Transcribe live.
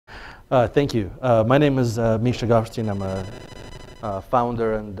Thank you. My name is Misha Goffstein. I'm a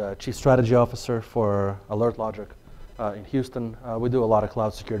founder and Chief Strategy Officer for AlertLogic in Houston. We do a lot of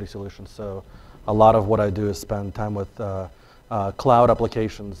cloud security solutions, so a lot of what I do is spend time with cloud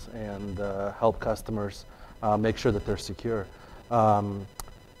applications and help customers make sure that they're secure. How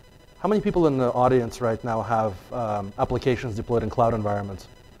many people in the audience right now have applications deployed in cloud environments?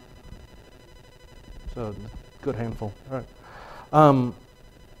 So, good handful. All right.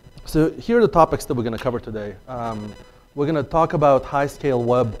 So here are the topics that we're going to cover today. We're going to talk about high-scale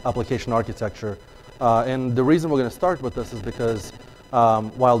web application architecture. And the reason we're going to start with this is because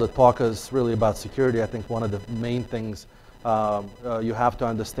while the talk is really about security, I think one of the main things you have to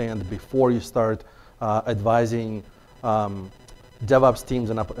understand before you start advising DevOps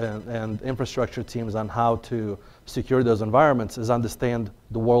teams and infrastructure teams on how to secure those environments is understand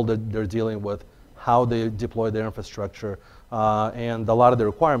the world that they're dealing with, how they deploy their infrastructure, and a lot of the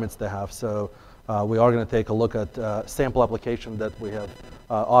requirements they have. So we are going to take a look at sample application that we have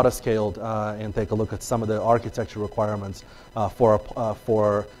auto-scaled and take a look at some of the architecture requirements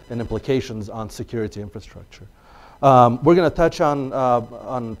for and implications on security infrastructure. We're going to touch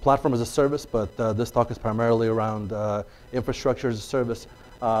on platform as a service, but this talk is primarily around infrastructure as a service.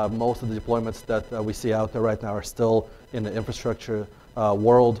 Most of the deployments that we see out there right now are still in the infrastructure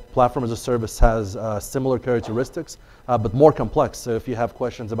world. Platform as a service has similar characteristics, but more complex. So if you have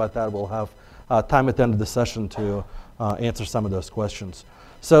questions about that, we'll have time at the end of the session to answer some of those questions.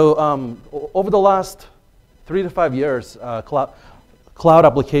 So over the last 3 to 5 years, cloud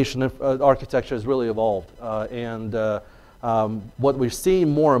application architecture has really evolved. What we're seeing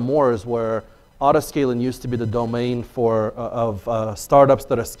more and more is where AutoScaling used to be the domain of startups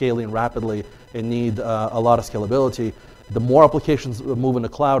that are scaling rapidly and need a lot of scalability. The more applications move in the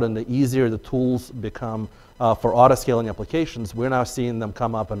cloud and the easier the tools become for auto-scaling applications, we're now seeing them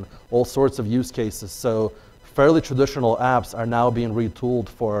come up in all sorts of use cases. So fairly traditional apps are now being retooled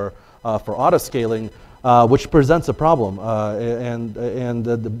for auto-scaling, which presents a problem.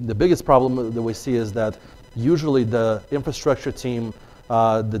 The biggest problem that we see is that usually the infrastructure team,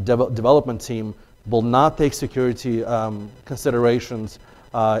 the development team, will not take security considerations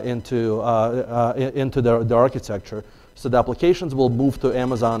into their architecture. So the applications will move to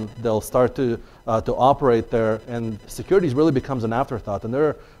Amazon. They'll start to operate there, and security really becomes an afterthought. And there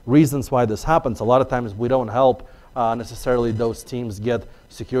are reasons why this happens. A lot of times we don't help necessarily those teams get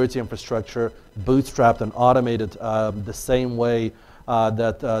security infrastructure bootstrapped and automated the same way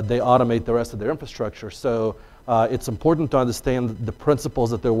that they automate the rest of their infrastructure. So it's important to understand the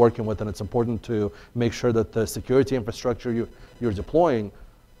principles that they're working with, and it's important to make sure that the security infrastructure you're deploying,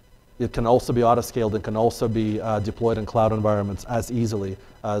 it can also be auto-scaled and can also be deployed in cloud environments as easily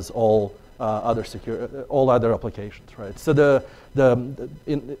as all other applications, right? So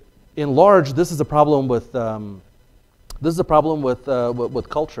in large, this is a problem with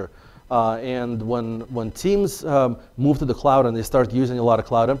culture. And when teams move to the cloud and they start using a lot of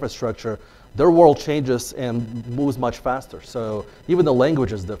cloud infrastructure, their world changes and moves much faster. So even the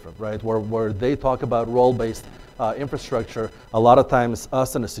language is different, right? Where they talk about role-based infrastructure, a lot of times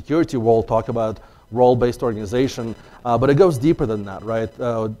us in the security world talk about role-based organization, but it goes deeper than that, right?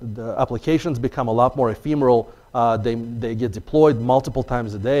 The applications become a lot more ephemeral. They get deployed multiple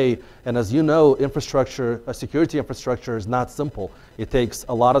times a day, and as you know, security infrastructure is not simple. It takes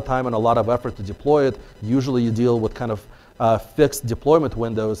a lot of time and a lot of effort to deploy it. Usually you deal with kind of fixed deployment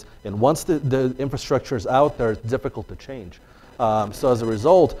windows, and once the infrastructure is out there, it's difficult to change. So as a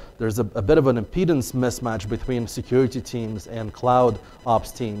result, there's a bit of an impedance mismatch between security teams and cloud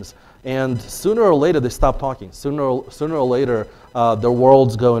ops teams. And sooner or later, they stop talking. Sooner or later, their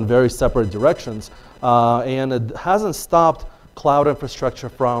worlds go in very separate directions. And it hasn't stopped cloud infrastructure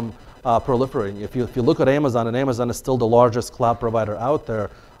from proliferating. If you look at Amazon, and Amazon is still the largest cloud provider out there,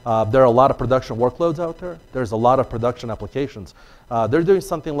 there are a lot of production workloads out there. There's a lot of production applications. They're doing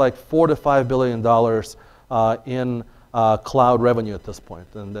something like $4 to $5 billion in cloud revenue at this point,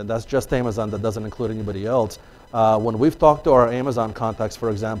 and that's just Amazon. That doesn't include anybody else. When we've talked to our Amazon contacts, for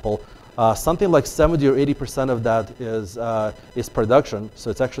example, something like 70 or 80% of that is production, so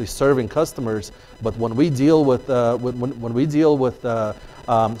it's actually serving customers. But when we deal with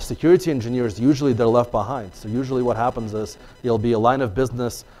security engineers, usually they're left behind. So usually what happens is there'll be a line of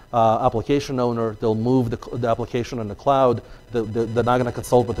business application owner. They'll move the application in the cloud. They're not going to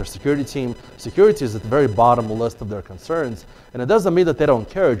consult with their security team. Security is at the very bottom list of their concerns. And it doesn't mean that they don't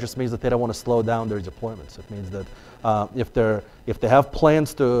care. It just means that they don't want to slow down their deployments. It means that if they have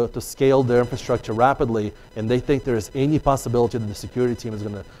plans to scale their infrastructure rapidly and they think there's any possibility that the security team is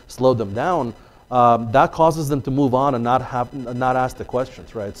going to slow them down, that causes them to move on and not ask the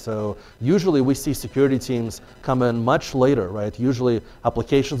questions, right? So usually we see security teams come in much later, right? Usually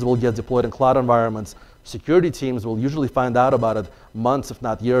applications will get deployed in cloud environments. Security teams will usually find out about it months, if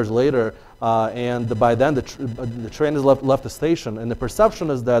not years later, and by then the train has left the station. And the perception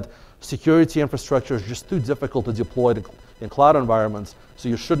is that security infrastructure is just too difficult to deploy in cloud environments, so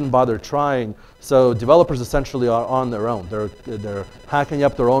you shouldn't bother trying. So developers essentially are on their own. They're hacking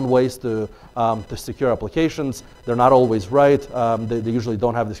up their own ways to secure applications. They're not always right. They usually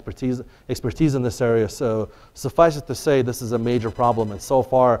don't have the expertise in this area. So suffice it to say, this is a major problem. And so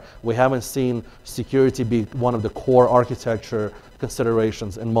far, we haven't seen security be one of the core architecture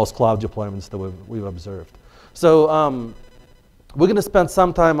considerations in most cloud deployments that we've observed. So we're going to spend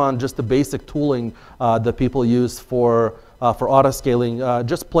some time on just the basic tooling that people use for autoscaling,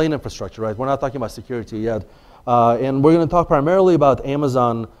 just plain infrastructure, right? We're not talking about security yet. And we're going to talk primarily about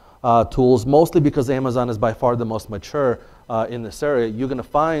Amazon tools, mostly because Amazon is by far the most mature in this area. You're going to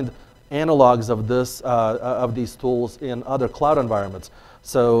find analogs of these tools in other cloud environments.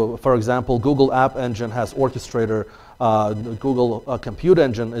 So, for example, Google App Engine has Orchestrator. Google Compute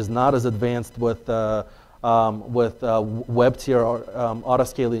Engine is not as advanced with web tier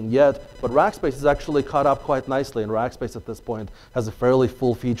autoscaling yet, but Rackspace has actually caught up quite nicely, and Rackspace at this point has a fairly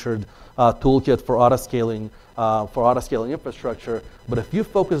full-featured toolkit for autoscaling infrastructure. But if you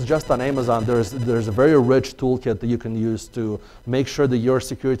focus just on Amazon, there's a very rich toolkit that you can use to make sure that your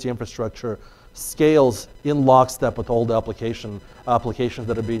security infrastructure scales in lockstep with all the applications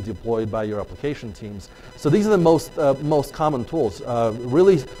that are being deployed by your application teams. So these are the most common tools.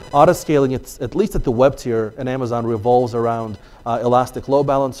 Really, autoscaling, at least at the web tier in Amazon, revolves around Elastic Load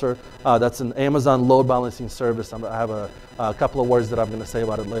Balancer. That's an Amazon load balancing service. I have a couple of words that I'm going to say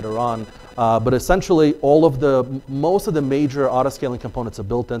about it later on. But essentially, most of the major autoscaling components are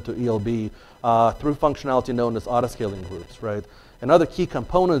built into ELB through functionality known as autoscaling groups, right? Another key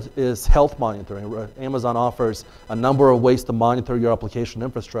component is health monitoring. Amazon offers a number of ways to monitor your application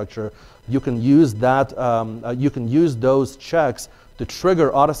infrastructure. You can use that. You can use those checks to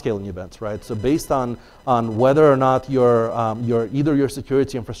trigger autoscaling events, right? So based on whether or not either your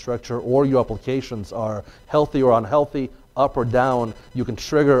security infrastructure or your applications are healthy or unhealthy, up or down, you can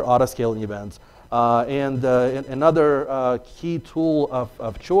trigger autoscaling events. And another key tool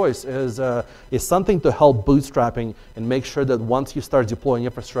of choice is something to help bootstrapping and make sure that once you start deploying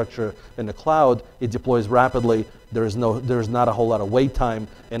infrastructure in the cloud, it deploys rapidly. There's not a whole lot of wait time,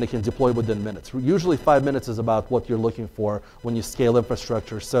 and it can deploy within minutes. Usually 5 minutes is about what you're looking for when you scale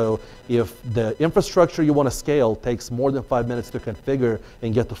infrastructure. So if the infrastructure you want to scale takes more than 5 minutes to configure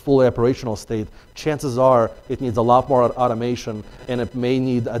and get to full operational state, chances are it needs a lot more automation, and it may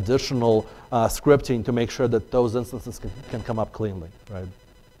need additional scripting to make sure that those instances can come up cleanly, right?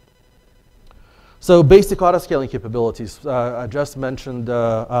 So basic autoscaling capabilities. I just mentioned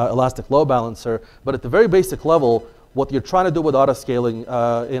Elastic Load Balancer, but at the very basic level, what you're trying to do with autoscaling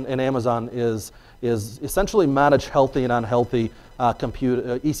in Amazon is essentially manage healthy and unhealthy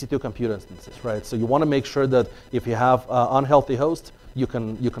EC2 compute instances, right? So you want to make sure that if you have unhealthy hosts, you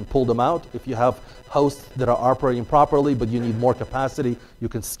can pull them out. If you have hosts that are operating properly, but you need more capacity, you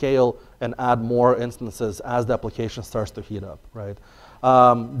can scale and add more instances as the application starts to heat up, right?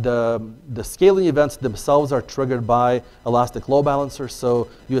 The scaling events themselves are triggered by Elastic Load Balancer, so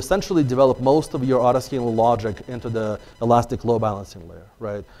you essentially develop most of your autoscaling logic into the Elastic Load Balancing layer,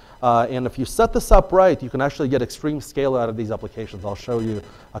 right? And if you set this up right, you can actually get extreme scale out of these applications. I'll show you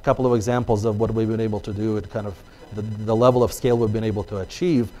a couple of examples of what we've been able to do and kind of the level of scale we've been able to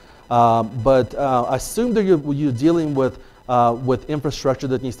achieve. But assume that you're dealing with infrastructure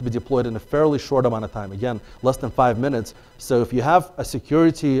that needs to be deployed in a fairly short amount of time. Again, less than 5 minutes. So if you have a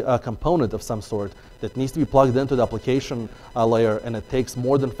security component of some sort that needs to be plugged into the application layer and it takes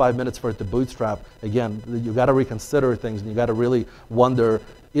more than 5 minutes for it to bootstrap, again, you got to reconsider things and you got to really wonder,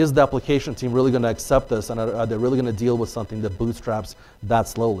 is the application team really going to accept this, and are they really going to deal with something that bootstraps that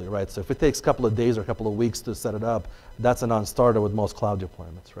slowly, right? So if it takes a couple of days or a couple of weeks to set it up, that's a non-starter with most cloud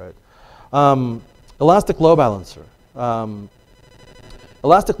deployments, right? Elastic Load Balancer.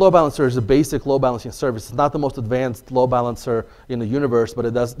 Elastic Load Balancer is a basic load balancing service. It's not the most advanced load balancer in the universe, but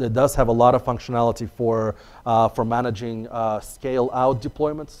it does have a lot of functionality for managing scale-out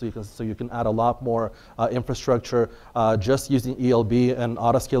deployments. So you can add a lot more infrastructure just using ELB and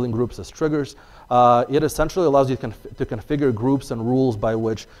autoscaling groups as triggers. It essentially allows you to configure groups and rules by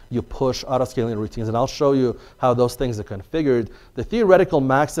which you push autoscaling routines, and I'll show you how those things are configured. The theoretical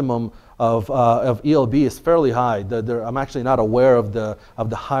maximum of ELB is fairly high. I'm actually not aware of the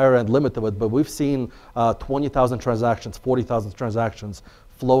higher end limit of it, but we've seen 20,000 transactions, 40,000 transactions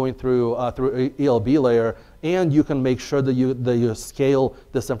flowing through ELB layer, and you can make sure that you scale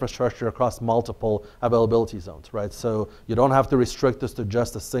this infrastructure across multiple availability zones, right? So you don't have to restrict this to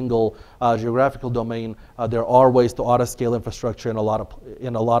just a single geographical domain. There are ways to auto-scale infrastructure in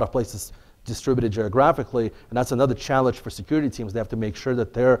a lot of places distributed geographically, and that's another challenge for security teams. They have to make sure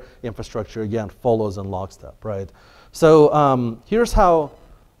that their infrastructure, again, follows in lockstep, right? So here's how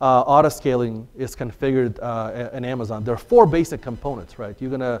auto-scaling is configured in Amazon. There are 4 basic components, right?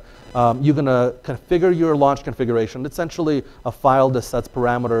 You're gonna configure your launch configuration, essentially a file that sets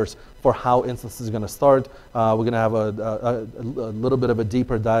parameters for how instance is gonna start. We're gonna have a little bit of a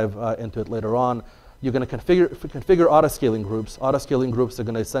deeper dive into it later on. You're gonna configure auto-scaling groups. Auto-scaling groups are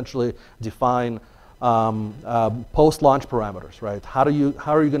gonna essentially define post-launch parameters, right? How are you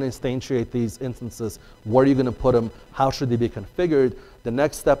going to instantiate these instances? Where are you going to put them? How should they be configured? The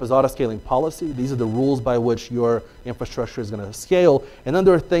next step is auto-scaling policy. These are the rules by which your infrastructure is going to scale. And then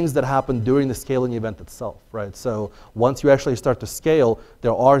there are things that happen during the scaling event itself, right? So once you actually start to scale,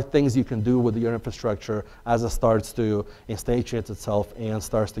 there are things you can do with your infrastructure as it starts to instantiate itself and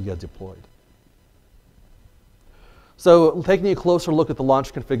starts to get deployed. So taking a closer look at the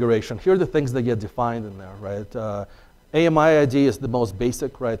launch configuration, here are the things that get defined in there, right? AMI ID is the most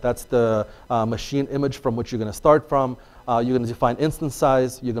basic, right? That's the machine image from which you're going to start from. You're going to define instance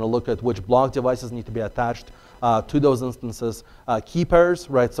size. You're going to look at which block devices need to be attached to those instances. Key pairs,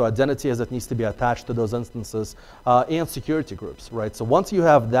 right? So identity as it needs to be attached to those instances. And security groups, right? So once you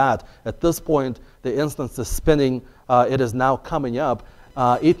have that, at this point, the instance is spinning. It is now coming up.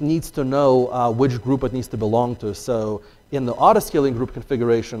 It needs to know which group it needs to belong to. So in the auto-scaling group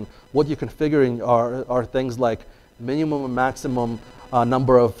configuration, what you're configuring are things like minimum and maximum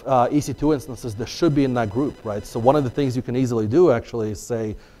number of EC2 instances that should be in that group, right? So one of the things you can easily do actually is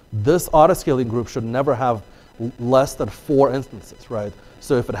say, this auto-scaling group should never have less than 4 instances, right?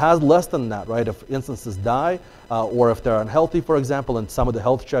 So if it has less than that, right, if instances die, or if they're unhealthy, for example, and some of the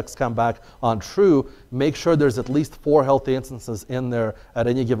health checks come back on true, make sure there's at least 4 healthy instances in there at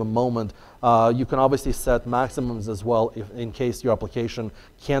any given moment. You can obviously set maximums as well if, in case your application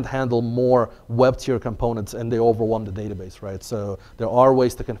can't handle more web tier components and they overwhelm the database, right? So there are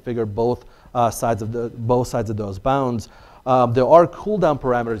ways to configure both sides of those bounds. There are cooldown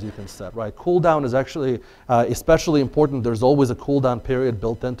parameters you can set, right? Cooldown is actually especially important. There's always a cooldown period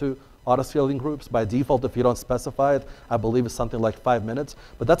built into auto-scaling groups. By default, if you don't specify it, I believe it's something like 5 minutes.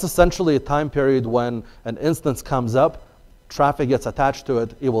 But that's essentially a time period when an instance comes up, traffic gets attached to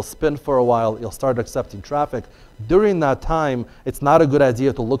it, it will spin for a while, it'll start accepting traffic. During that time, it's not a good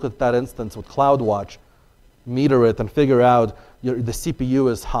idea to look at that instance with CloudWatch, meter it, and figure out the CPU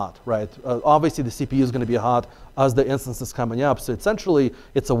is hot, right? Obviously, the CPU is going to be hot as the instance is coming up. So essentially,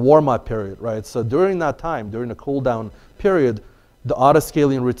 it's a warm-up period, right? So during that time, during the cooldown period, the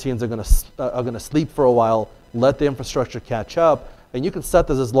auto-scaling routines are going to sleep for a while, let the infrastructure catch up, and you can set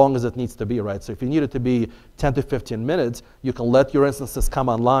this as long as it needs to be, right? So if you need it to be 10 to 15 minutes, you can let your instances come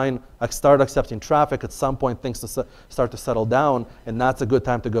online, start accepting traffic. At some point, things start to settle down, and that's a good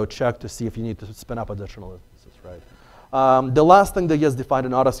time to go check to see if you need to spin up additional instances, right? The last thing that gets defined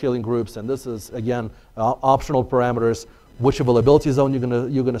in auto-scaling groups, and this is, again, optional parameters, which availability zone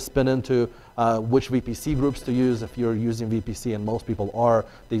you're gonna spin into, which VPC groups to use if you're using VPC, and most people are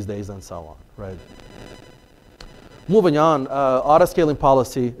these days, and so on, right? Moving on, auto-scaling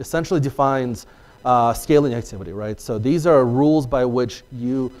policy essentially defines scaling activity, right? So these are rules by which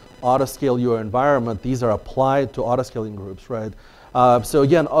you auto-scale your environment. These are applied to auto-scaling groups, right? So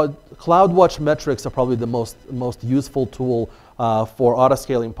again, CloudWatch metrics are probably the most useful tool for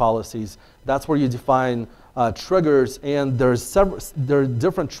auto-scaling policies. That's where you define triggers, and there are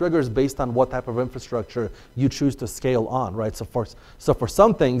different triggers based on what type of infrastructure you choose to scale on, right? So for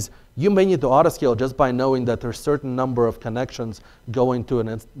some things, you may need to auto-scale just by knowing that there's a certain number of connections going to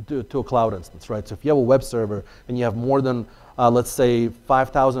a cloud instance, right? So if you have a web server and you have more than, let's say,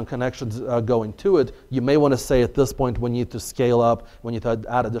 5,000 connections going to it, you may want to say at this point we need to scale up, we need to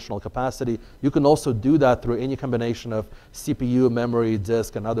add additional capacity. You can also do that through any combination of CPU, memory,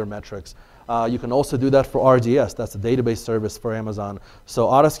 disk, and other metrics. You can also do that for RDS, that's a database service for Amazon. So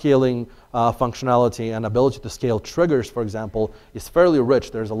auto-scaling functionality and ability to scale triggers, for example, is fairly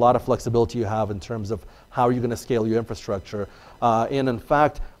rich. There's a lot of flexibility you have in terms of how you're going to scale your infrastructure. And in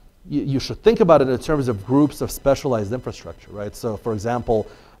fact, you should think about it in terms of groups of specialized infrastructure, right? So for example,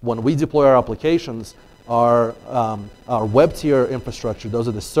 when we deploy our applications, our web tier infrastructure, those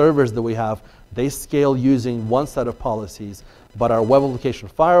are the servers that we have, they scale using one set of policies, but our web application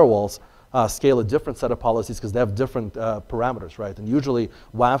firewalls, scale a different set of policies because they have different parameters, right? And usually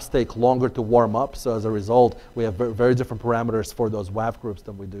WAFs take longer to warm up, so as a result, we have very different parameters for those WAF groups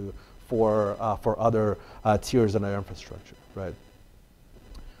than we do for other tiers in our infrastructure, right?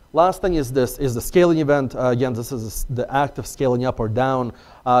 Last thing is the scaling event. Again, this is the act of scaling up or down.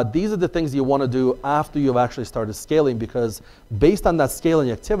 These are the things you want to do after you've actually started scaling, because based on that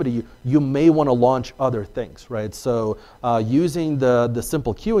scaling activity, you may want to launch other things, right? So using the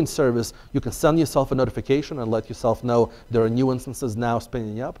simple queuing service, you can send yourself a notification and let yourself know there are new instances now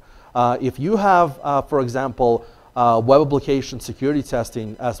spinning up. If you have, for example, web application security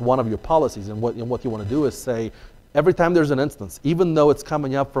testing as one of your policies, and what you want to do is say, every time there's an instance, even though it's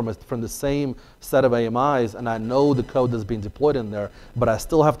coming up from the same set of AMIs, and I know the code that's being deployed in there, but I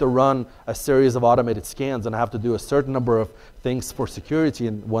still have to run a series of automated scans, and I have to do a certain number of things for security,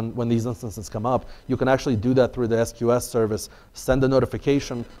 and when these instances come up, you can actually do that through the SQS service, send a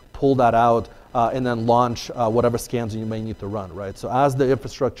notification, pull that out, and then launch whatever scans you may need to run, right? So as the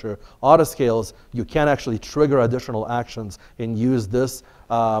infrastructure auto-scales, you can actually trigger additional actions and use this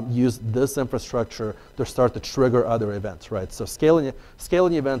infrastructure to start to trigger other events, right? So scaling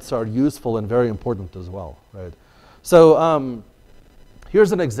events are useful and very important as well, right? So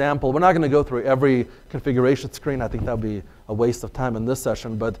here's an example. We're not going to go through every configuration screen. I think that would be a waste of time in this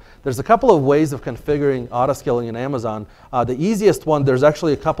session, but there's a couple of ways of configuring auto-scaling in Amazon. The easiest one, there's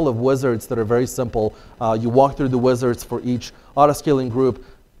actually a couple of wizards that are very simple. You walk through the wizards for each auto-scaling group.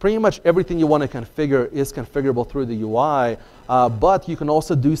 Pretty much everything you want to configure is configurable through the UI, but you can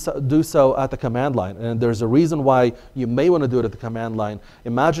also do so at the command line. And there's a reason why you may want to do it at the command line.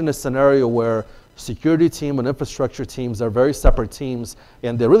 Imagine a scenario where security team and infrastructure teams are very separate teams,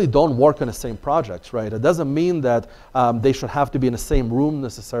 and they really don't work on the same projects, right? It doesn't mean that they should have to be in the same room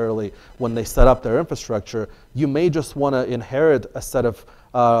necessarily when they set up their infrastructure. You may just want to inherit a set of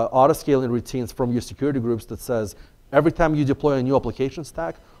auto-scaling routines from your security groups that says, every time you deploy a new application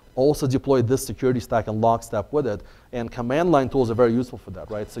stack, also deploy this security stack in lockstep with it. And command line tools are very useful for that,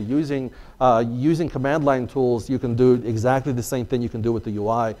 right? So using command line tools, you can do exactly the same thing you can do with the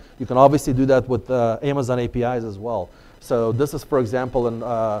UI. You can obviously do that with Amazon APIs as well. So this is, for example,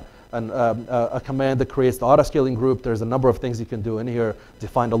 a command that creates the auto-scaling group. There's a number of things you can do in here.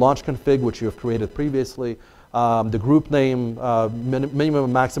 Define the launch config, which you have created previously. The group name, minimum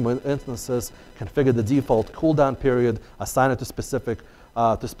and maximum instances, configure the default cooldown period, assign it to specific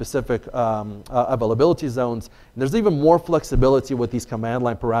availability zones. And there's even more flexibility with these command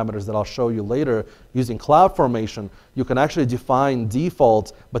line parameters that I'll show you later. Using CloudFormation, you can actually define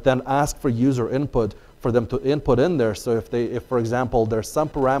defaults, but then ask for user input for them to input in there. So if for example, there's some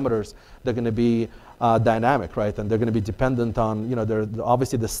parameters that are going to be dynamic, right? And they're going to be dependent on,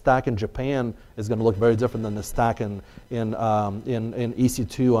 obviously the stack in Japan is going to look very different than the stack in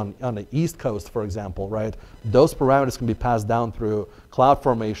EC2 on the East Coast, for example, right? Those parameters can be passed down through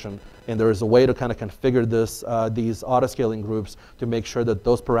CloudFormation, and there is a way to kind of configure these auto-scaling groups to make sure that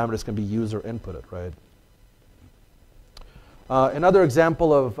those parameters can be user inputted, right? Another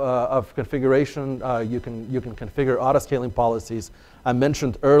example of configuration, you can configure auto-scaling policies. I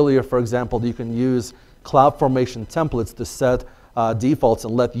mentioned earlier, for example, you can use CloudFormation templates to set defaults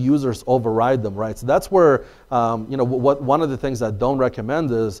and let users override them, right? So that's where, one of the things I don't recommend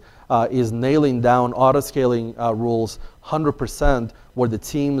is nailing down auto-scaling rules 100%, where the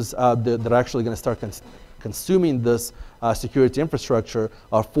teams that are actually going to start consuming this security infrastructure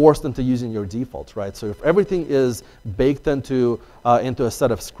are forced into using your defaults, right? So if everything is baked into a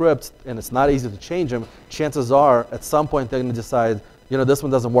set of scripts and it's not easy to change them, chances are at some point they're going to decide, this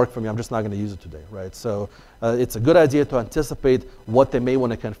one doesn't work for me, I'm just not going to use it today, right? So it's a good idea to anticipate what they may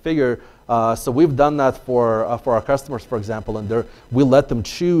want to configure. So we've done that for our customers, for example, and we let them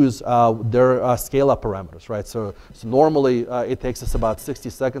choose their scale-up parameters, right? So normally it takes us about 60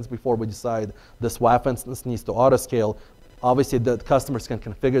 seconds before we decide this WAF instance needs to auto-scale. Obviously, the customers can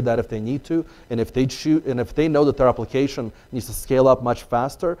configure that if they need to, and if they know that their application needs to scale up much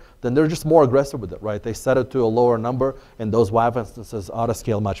faster, then they're just more aggressive with it, right? They set it to a lower number, and those WAF instances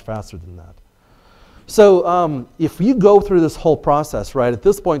auto-scale much faster than that. So if you go through this whole process, right, at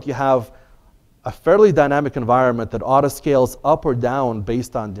this point you have a fairly dynamic environment that auto-scales up or down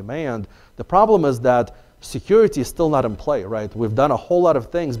based on demand. The problem is that security is still not in play, right? We've done a whole lot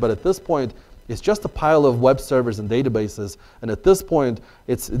of things, but at this point, it's just a pile of web servers and databases, and at this point,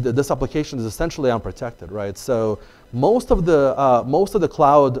 this application is essentially unprotected, right? So most of the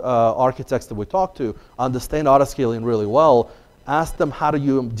cloud architects that we talk to understand auto-scaling really well, ask them how do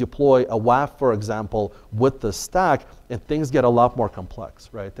you deploy a WAF, for example, with the stack, and things get a lot more complex,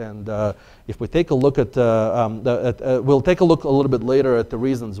 right? And if we take a look at, we'll take a look a little bit later at the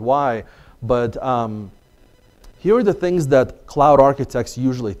reasons why, but here are the things that cloud architects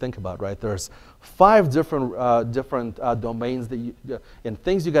usually think about, right? There's 5 different domains that and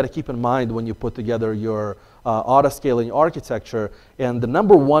things you got to keep in mind when you put together your auto-scaling architecture. And the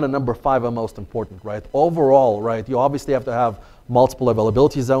number 1 and number 5 are most important, right? Overall, right, you obviously have to have multiple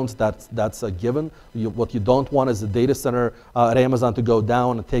availability zones. That's a given. What you don't want is the data center at Amazon to go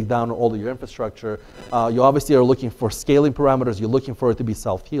down and take down all of your infrastructure. You obviously are looking for scaling parameters. You're looking for it to be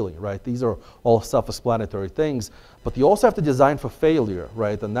self-healing, right? These are all self-explanatory things. But you also have to design for failure,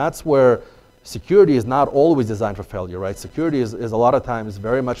 right? And that's where security is not always designed for failure, right? Security is a lot of times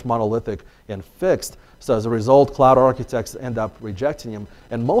very much monolithic and fixed. So as a result, cloud architects end up rejecting them.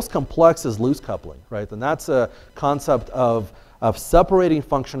 And most complex is loose coupling, right? And that's a concept of separating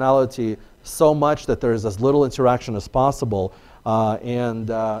functionality so much that there's as little interaction as possible, and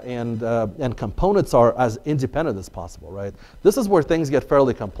components are as independent as possible, right? This is where things get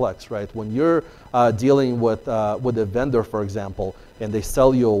fairly complex, right? When you're dealing with a vendor, for example, and they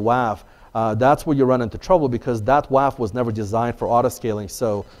sell you a WAF, that's where you run into trouble because that WAF was never designed for auto-scaling.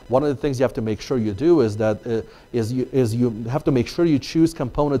 So one of the things you have to make sure you do is that you have to make sure you choose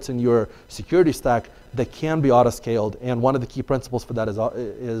components in your security stack that can be auto-scaled. And one of the key principles for that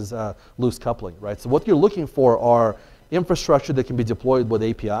is loose coupling, right? So what you're looking for are infrastructure that can be deployed with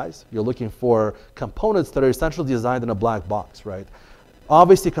APIs. You're looking for components that are essentially designed in a black box, right?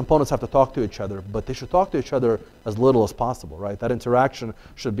 Obviously, components have to talk to each other, but they should talk to each other as little as possible, right? That interaction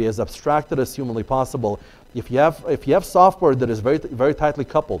should be as abstracted as humanly possible. If you have software that is very, very tightly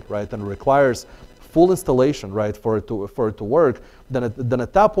coupled, right, and requires full installation, right, for it to work, then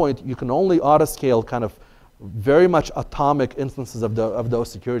at that point you can only auto-scale kind of very much atomic instances of those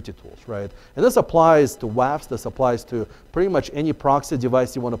security tools, right? And this applies to WAFs. This applies to pretty much any proxy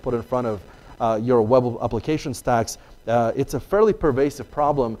device you want to put in front of your web application stacks. It's a fairly pervasive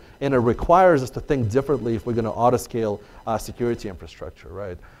problem, and it requires us to think differently if we're going to auto-scale security infrastructure,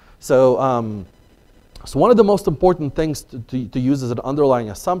 right? So, so one of the most important things to use as an underlying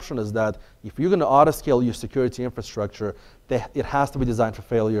assumption is that if you're going to auto-scale your security infrastructure, it has to be designed for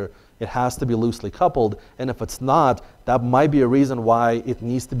failure. It has to be loosely coupled, and if it's not, that might be a reason why it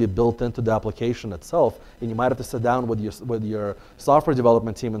needs to be built into the application itself. And you might have to sit down with your software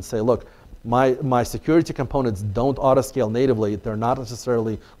development team and say, look, my security components don't auto-scale natively. They're not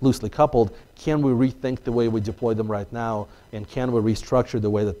necessarily loosely coupled. Can we rethink the way we deploy them right now? And can we restructure the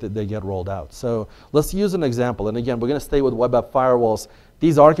way that they get rolled out? So let's use an example. And again, we're going to stay with web app firewalls.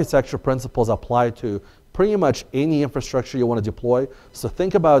 These architecture principles apply to pretty much any infrastructure you want to deploy. So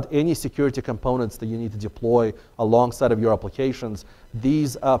think about any security components that you need to deploy alongside of your applications.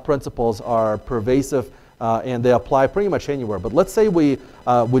 These principles are pervasive and they apply pretty much anywhere. But let's say we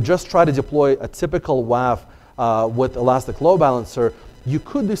just try to deploy a typical WAF with Elastic Load Balancer. You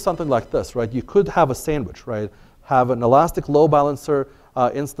could do something like this, right? You could have a sandwich, right? Have an Elastic Load Balancer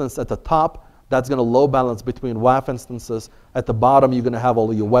instance at the top. That's going to load balance between WAF instances. At the bottom, you're going to have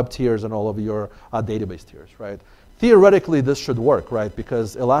all of your web tiers and all of your database tiers, right? Theoretically, this should work, right?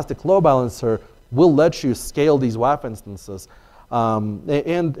 Because Elastic Load Balancer will let you scale these WAF instances. And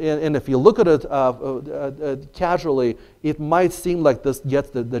if you look at it casually, it might seem like this gets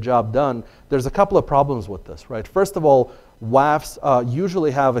the job done. There's a couple of problems with this, right? First of all, WAFs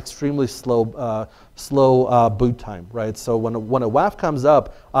usually have extremely slow boot time, right? So when a WAF comes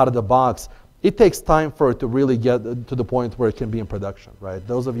up out of the box, it takes time for it to really get to the point where it can be in production, right?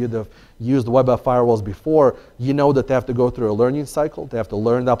 Those of you that have used web app firewalls before, you know that they have to go through a learning cycle. They have to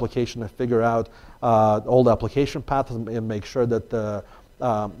learn the application and figure out all the application paths and make sure that the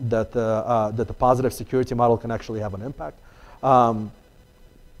positive security model can actually have an impact.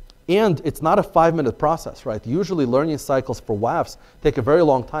 And it's not a 5-minute process, right? Usually learning cycles for WAFs take a very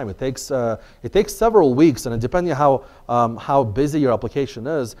long time. It takes several weeks, and depending on how busy your application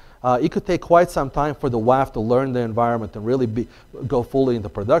is, it could take quite some time for the WAF to learn the environment and really go fully into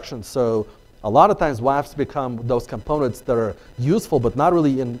production. So a lot of times WAFs become those components that are useful but not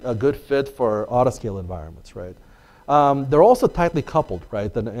really in a good fit for autoscale environments, right? They're also tightly coupled,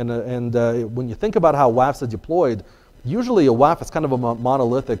 right? And when you think about how WAFs are deployed, usually a WAF is kind of a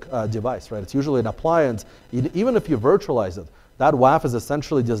monolithic device, right? It's usually an appliance. Even if you virtualize it, that WAF is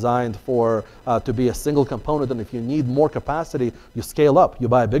essentially designed to be a single component, and if you need more capacity, you scale up. You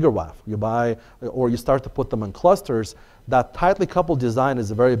buy a bigger WAF. Or you start to put them in clusters. That tightly coupled design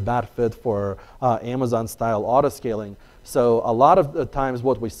is a very bad fit for Amazon-style auto-scaling. So a lot of the times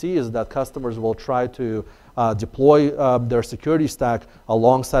what we see is that customers will try to deploy their security stack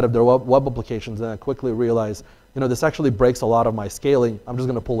alongside of their web applications and then quickly realize, this actually breaks a lot of my scaling. I'm just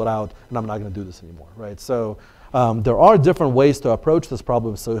going to pull it out and I'm not going to do this anymore, right? So there are different ways to approach this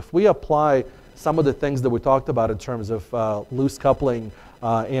problem. So if we apply some of the things that we talked about in terms of loose coupling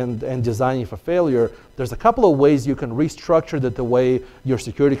and designing for failure, there's a couple of ways you can restructure the way your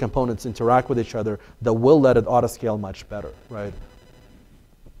security components interact with each other that will let it auto-scale much better, right?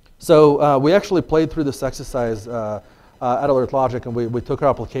 So we actually played through this exercise at Alert Logic, and we took our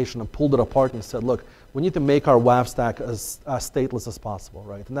application and pulled it apart and said, look, we need to make our WAF stack as stateless as possible,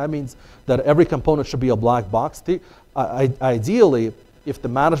 right? And that means that every component should be a black box. Ideally, if the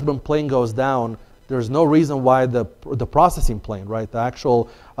management plane goes down, there's no reason why the processing plane, right, the actual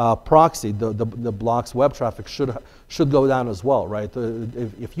proxy, the blocks web traffic should go down as well, right?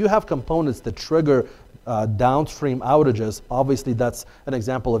 If you have components that trigger downstream outages, obviously that's an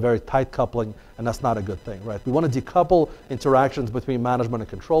example of very tight coupling, and that's not a good thing, right? We want to decouple interactions between management and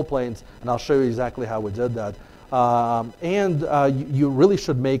control planes, and I'll show you exactly how we did that. You really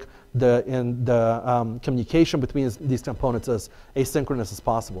should make the communication between these components as asynchronous as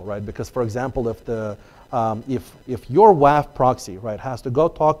possible, right? Because, for example, if your WAF proxy, right, has to go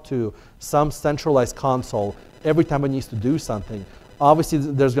talk to some centralized console every time it needs to do something, obviously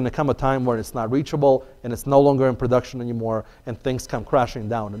there's going to come a time where it's not reachable and it's no longer in production anymore, and things come crashing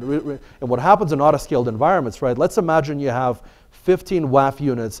down. And what happens in auto-scaled environments, right? Let's imagine you have 15 WAF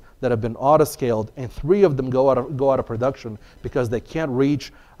units that have been auto-scaled, and 3 of them go out of production because they can't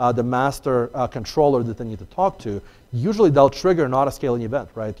reach the master controller that they need to talk to. Usually they'll trigger an auto-scaling event,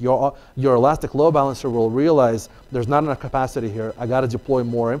 right? Your elastic load balancer will realize there's not enough capacity here. I got to deploy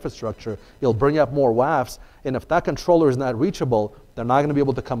more infrastructure. It'll bring up more WAFs, and if that controller is not reachable, they're not going to be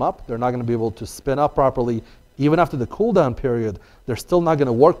able to come up. They're not going to be able to spin up properly. Even after the cooldown period, they're still not going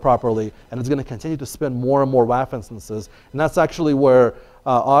to work properly, and it's going to continue to spin more and more WAF instances. And that's actually where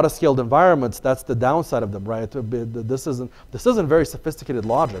auto-scaled environments, that's the downside of them, right? This isn't very sophisticated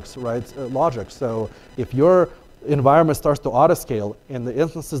logics, right? Logic. So if your environment starts to auto-scale and the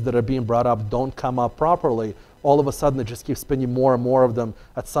instances that are being brought up don't come up properly, all of a sudden it just keeps spinning more and more of them.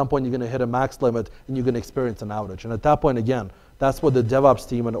 At some point you're going to hit a max limit and you're going to experience an outage. And at that point, again, that's what the DevOps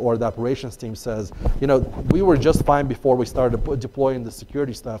team or the operations team says. We were just fine before we started deploying the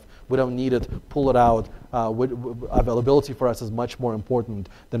security stuff. We don't need it. Pull it out. Availability for us is much more important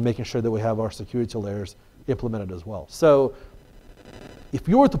than making sure that we have our security layers implemented as well. So if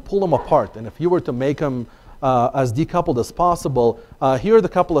you were to pull them apart and if you were to make them as decoupled as possible, here are the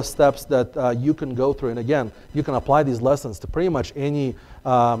couple of steps that you can go through. And again, you can apply these lessons to pretty much any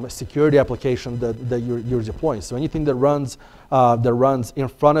security application that you're deploying. So anything that runs in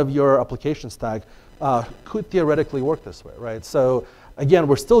front of your application stack could theoretically work this way, right? So again,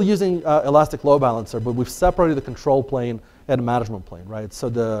 we're still using elastic load balancer, but we've separated the control plane and management plane, right? So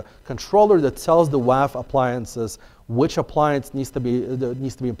the controller that tells the WAF appliances which appliance needs to be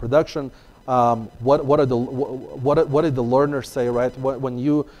in production. What did the learners say, right? When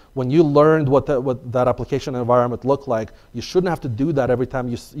you learned what that application environment looked like, you shouldn't have to do that every time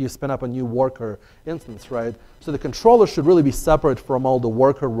you spin up a new worker instance, right? So the controller should really be separate from all the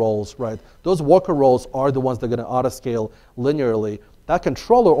worker roles, right? Those worker roles are the ones that are going to auto-scale linearly. That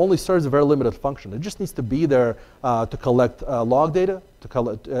controller only serves a very limited function. It just needs to be there to collect log data, to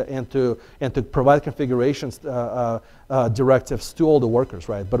collect and to provide configurations directives to all the workers,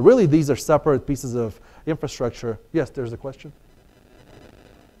 right? But really, these are separate pieces of infrastructure. Yes, there's a question.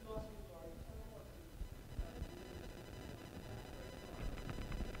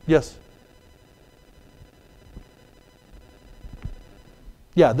 Yes.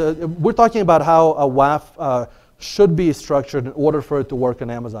 Yeah, we're talking about how a WAF should be structured in order for it to work in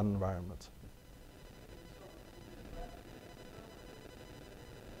Amazon environments.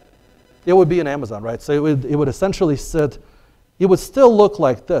 It would be in Amazon, right? So it would essentially sit, it would still look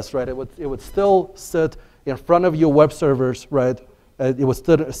like this, right? It would still sit in front of your web servers, right? It would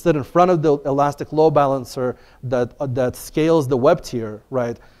sit in front of the elastic load balancer that scales the web tier,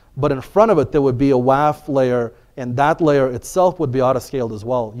 right? But in front of it, there would be a WAF layer, and that layer itself would be auto-scaled as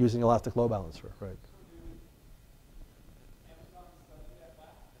well using elastic load balancer, right?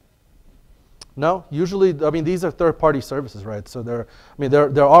 No, usually, I mean, these are third-party services, right? So there's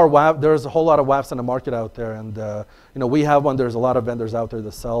a whole lot of WAFs in the market out there, and we have one. There's a lot of vendors out there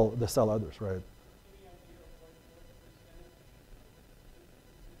that sell others, right?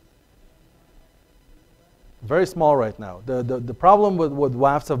 Very small right now. The problem with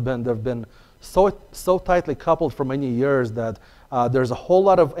WAFs have been they've been so tightly coupled for many years that there's a whole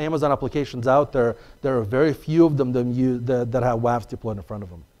lot of Amazon applications out there. There are very few of them that have WAFs deployed in front of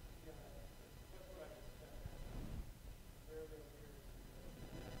them.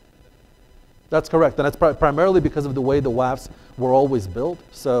 That's correct, and that's primarily because of the way the WAFs were always built.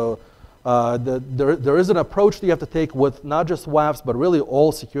 So there is an approach that you have to take with not just WAFs, but really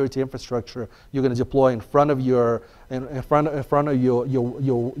all security infrastructure you're going to deploy in front of your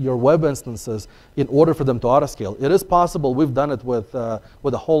your web instances in order for them to autoscale. It is possible. We've done it with a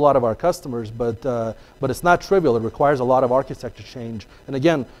whole lot of our customers, but it's not trivial. It requires a lot of architecture change. And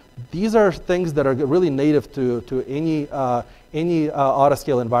again, these are things that are really native to any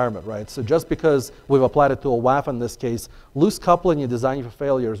autoscale environment, right? So just because we've applied it to a WAF in this case, loose coupling and designing for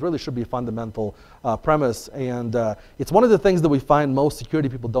failures really should be a fundamental premise. And it's one of the things that we find most security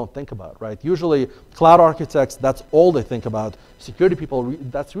people don't think about, right? Usually cloud architects, that's all they think about. Security people,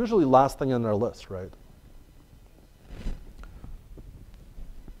 that's usually last thing on their list, right?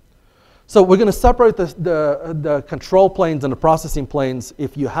 So we're going to separate the control planes and the processing planes.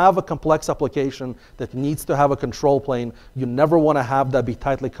 If you have a complex application that needs to have a control plane, you never want to have that be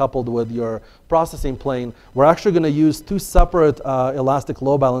tightly coupled with your processing plane. We're actually going to use two separate elastic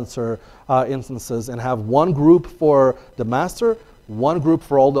load balancer instances and have one group for the master, one group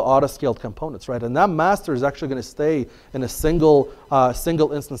for all the auto-scaled components, right? And that master is actually going to stay in a single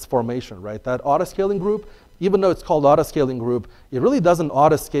instance formation, right? That auto-scaling group, even though it's called auto-scaling group, it really doesn't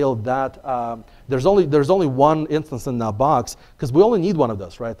auto-scale that. There's only one instance in that box because we only need one of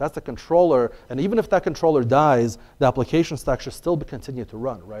those, right? That's the controller, and even if that controller dies, the application stack should still continue to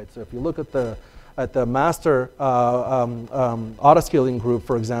run, right? So if you look at the master auto-scaling group,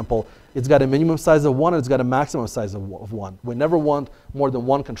 for example, it's got a minimum size of 1 and it's got a maximum size of 1. We never want more than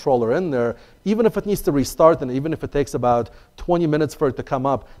one controller in there. Even if it needs to restart and even if it takes about 20 minutes for it to come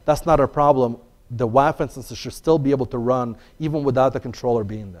up, that's not our problem. The WAF instances should still be able to run even without the controller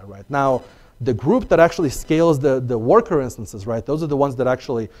being there, right? Now, the group that actually scales the worker instances, right? Those are the ones that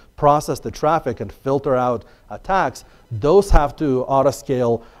actually process the traffic and filter out attacks. Those have to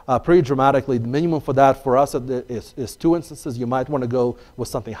auto-scale pretty dramatically. The minimum for that for us is 2 instances. You might want to go with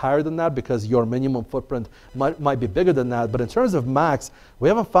something higher than that because your minimum footprint might be bigger than that. But in terms of max, we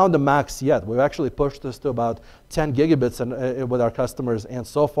haven't found a max yet. We've actually pushed this to about 10 gigabits with our customers, and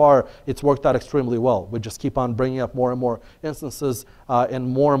so far it's worked out extremely well. We just keep on bringing up more and more instances, and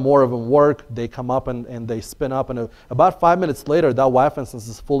more of them work. They come up and they spin up, and about 5 minutes later, that WAF instance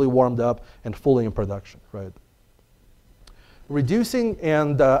is fully warmed up and fully in production, right? Reducing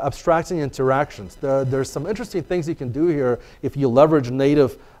and abstracting interactions. There's some interesting things you can do here if you leverage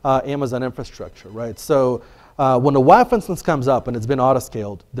native Amazon infrastructure, right? So when a WAF instance comes up and it's been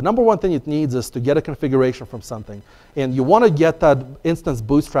auto-scaled, the number one thing it needs is to get a configuration from something. And you want to get that instance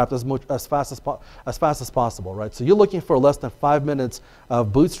bootstrapped as fast as possible, right? So you're looking for less than 5 minutes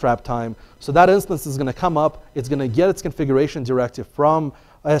of bootstrap time. So that instance is going to come up, it's going to get its configuration directive from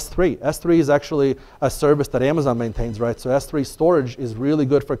S3. S3 is actually a service that Amazon maintains, right? So S3 storage is really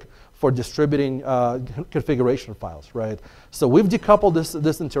good for distributing configuration files, right? So we've decoupled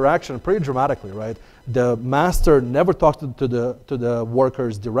this interaction pretty dramatically, right? The master never talks to the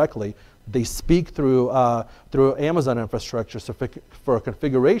workers directly. They speak through Amazon infrastructure. So for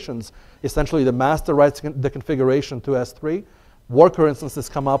configurations, essentially the master writes the configuration to S3. Worker instances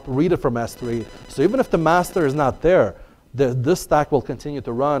come up, read it from S3. So even if the master is not there, this stack will continue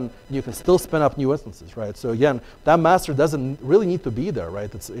to run. You can still spin up new instances, right? So again, that master doesn't really need to be there,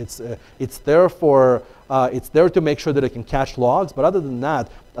 right? It's there to make sure that it can catch logs. But other than that,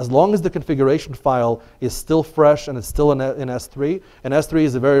 as long as the configuration file is still fresh and it's still in S3, and S3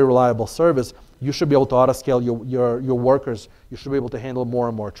 is a very reliable service, you should be able to auto-scale your workers. You should be able to handle more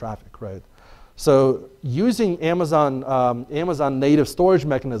and more traffic, right? So using Amazon native storage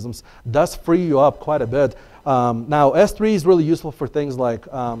mechanisms does free you up quite a bit. Now S3 is really useful for things like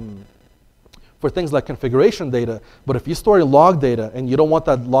configuration data, but if you store log data and you don't want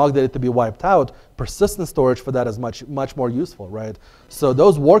that log data to be wiped out, persistent storage for that is much more useful, right? So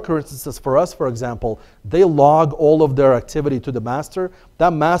those worker instances for us, for example, they log all of their activity to the master.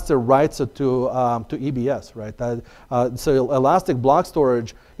 That master writes it to EBS, right? So elastic block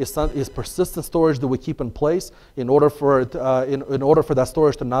storage is persistent storage that we keep in place in order for it, in order for that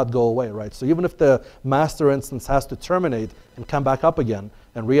storage to not go away, right? So even if the master instance has to terminate and come back up again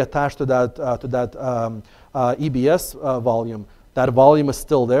and reattach to that EBS volume, that volume is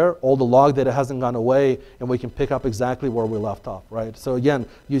still there. All the log data hasn't gone away, and we can pick up exactly where we left off, right? So again,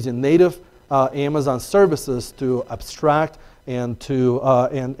 using native Amazon services to abstract and to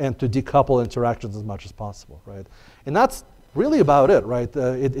decouple interactions as much as possible, right? And that's really about it, right?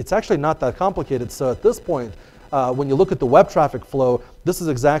 It's actually not that complicated. So at this point, when you look at the web traffic flow, this is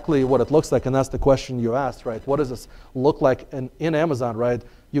exactly what it looks like, and that's the question you asked, right? What does this look like in Amazon, right?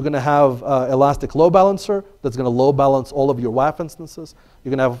 You're going to have Elastic Load Balancer that's going to load balance all of your WAF instances.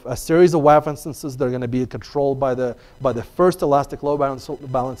 You're going to have a series of WAF instances that are going to be controlled by the first Elastic Load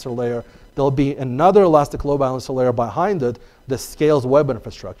Balancer layer. There'll be another Elastic Load Balancer layer behind it that scales web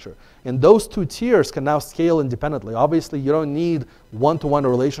infrastructure. And those two tiers can now scale independently. Obviously, you don't need one-to-one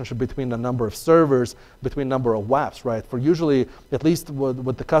relationship between the number of servers, between number of WAFs, right? For usually, at least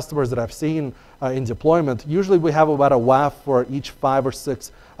with the customers that I've seen in deployment, usually we have about a WAF for each 5 or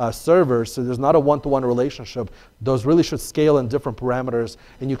 6 servers, so there's not a one-to-one relationship. Those really should scale in different parameters,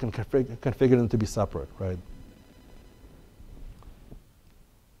 and you can configure them to be separate, right?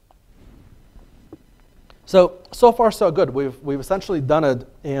 So far so good. We've essentially done it,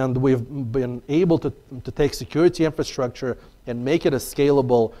 and we've been able to take security infrastructure and make it as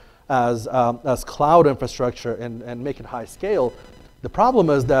scalable as cloud infrastructure and make it high scale. The problem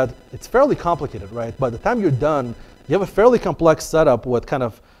is that it's fairly complicated, right? By the time you're done, you have a fairly complex setup with kind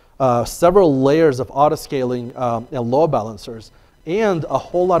of several layers of auto-scaling and load balancers, and a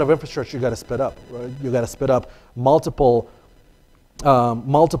whole lot of infrastructure you got to spin up, right? You got to spin up multiple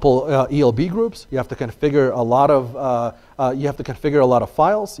ELB groups. You have to configure a lot of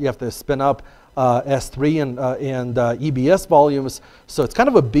files. You have to spin up S3 and EBS volumes. So it's kind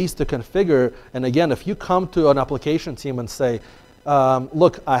of a beast to configure. And again, if you come to an application team and say,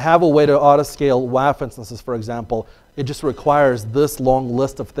 look, I have a way to auto-scale WAF instances, for example, it just requires this long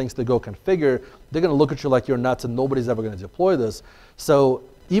list of things to go configure, they're going to look at you like you're nuts and nobody's ever going to deploy this. So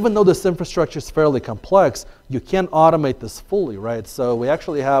even though this infrastructure is fairly complex, you can't automate this fully, right? So we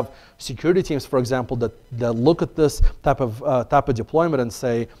actually have security teams, for example, that look at this type of deployment and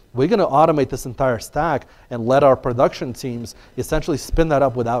say, we're going to automate this entire stack and let our production teams essentially spin that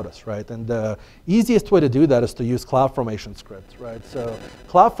up without us, right? And the easiest way to do that is to use CloudFormation scripts, right? So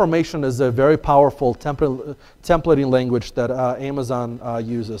CloudFormation is a very powerful templating language that Amazon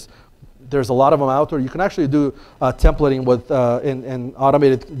uses. There's a lot of them out there. You can actually do templating with and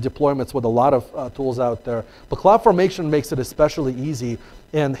automated deployments with a lot of tools out there. But CloudFormation makes it especially easy.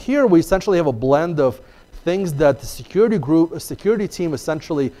 And here we essentially have a blend of things that the security team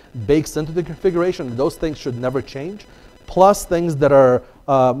essentially bakes into the configuration. Those things should never change. Plus things that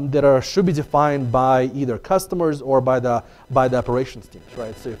should be defined by either customers or by the operations teams,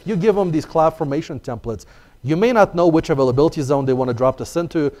 right? So if you give them these CloudFormation templates, you may not know which availability zone they want to drop this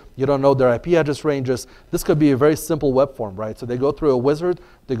into. You don't know their IP address ranges. This could be a very simple web form, right? So they go through a wizard,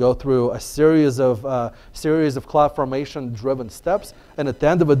 they go through a series of CloudFormation-driven steps, and at the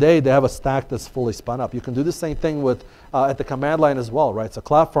end of the day, they have a stack that's fully spun up. You can do the same thing with at the command line as well, right? So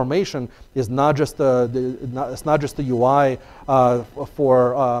CloudFormation is not just it's not just the UI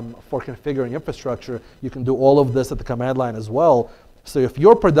for configuring infrastructure. You can do all of this at the command line as well. So if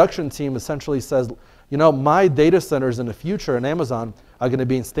your production team essentially says, you know, my data centers in the future in Amazon are going to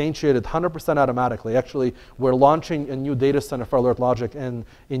be instantiated 100% automatically. Actually, we're launching a new data center for AlertLogic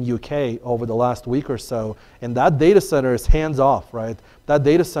in UK over the last week or so, and that data center is hands-off, right? That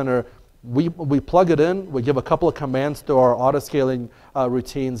data center, we plug it in, we give a couple of commands to our auto-scaling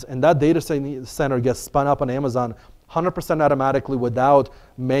routines, and that data center gets spun up on Amazon 100% automatically without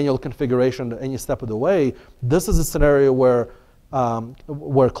manual configuration any step of the way. This is a scenario where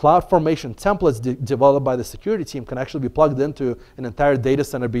CloudFormation templates developed by the security team can actually be plugged into an entire data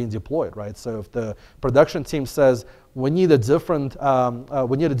center being deployed, right? So if the production team says we need a different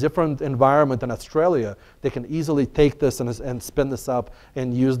environment in Australia, they can easily take this and spin this up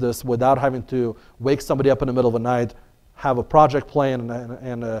and use this without having to wake somebody up in the middle of the night, have a project plan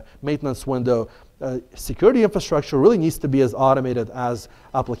and a maintenance window. Security infrastructure really needs to be as automated as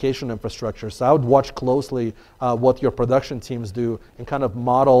application infrastructure. So I would watch closely what your production teams do and kind of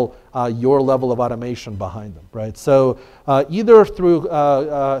model your level of automation behind them, right? So either through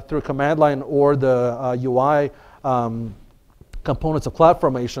command line or the UI components of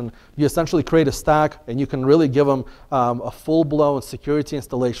CloudFormation, you essentially create a stack, and you can really give them a full-blown security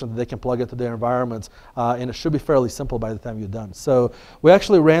installation that they can plug into their environments, and it should be fairly simple by the time you're done. So we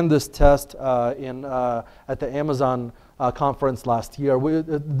actually ran this test at the Amazon conference last year.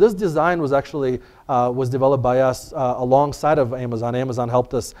 This design was actually was developed by us alongside of Amazon. Amazon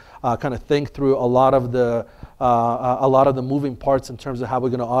helped us kind of think through a lot of the moving parts in terms of how we're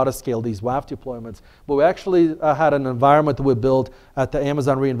going to auto-scale these WAF deployments. But we actually had an environment that we built at the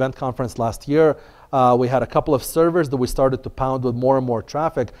Amazon reInvent conference last year. We had a couple of servers that we started to pound with more and more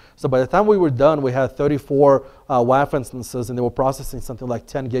traffic. So by the time we were done, we had 34 WAF instances, and they were processing something like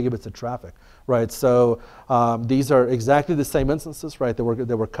 10 gigabits of traffic, right? So these are exactly the same instances, right? They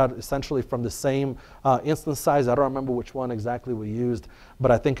were cut essentially from the same instance size. I don't remember which one exactly we used,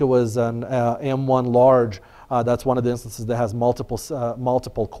 but I think it was an M1 large. That's one of the instances that has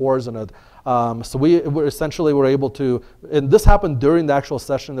multiple cores in it. So we essentially were able to, and this happened during the actual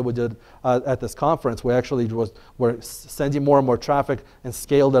session that we did at this conference. We actually were sending more and more traffic and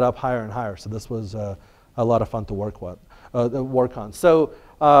scaled it up higher and higher. So this was a lot of fun to work on. So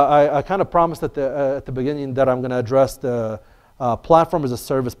I kind of promised at the beginning that I'm going to address the platform as a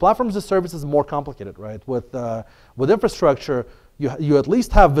service. Platform as a service is more complicated, right? With infrastructure, you at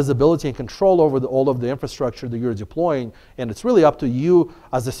least have visibility and control over all of the infrastructure that you're deploying, and it's really up to you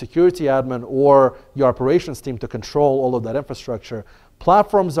as a security admin or your operations team to control all of that infrastructure.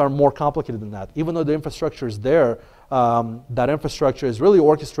 Platforms are more complicated than that. Even though the infrastructure is there, that infrastructure is really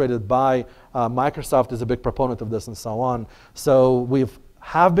orchestrated by Microsoft is a big proponent of this and so on. So we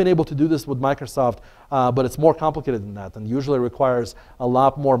have been able to do this with Microsoft, but it's more complicated than that, and usually requires a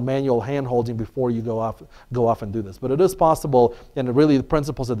lot more manual hand-holding before you go off and do this. But it is possible, and really the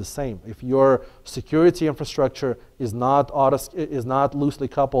principles are the same. If your security infrastructure is not loosely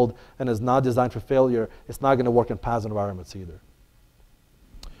coupled and is not designed for failure, it's not going to work in PaaS environments either.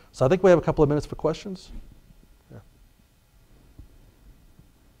 So I think we have a couple of minutes for questions. Yeah.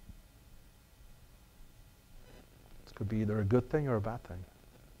 This could be either a good thing or a bad thing.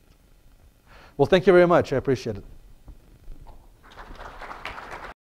 Well, thank you very much. I appreciate it.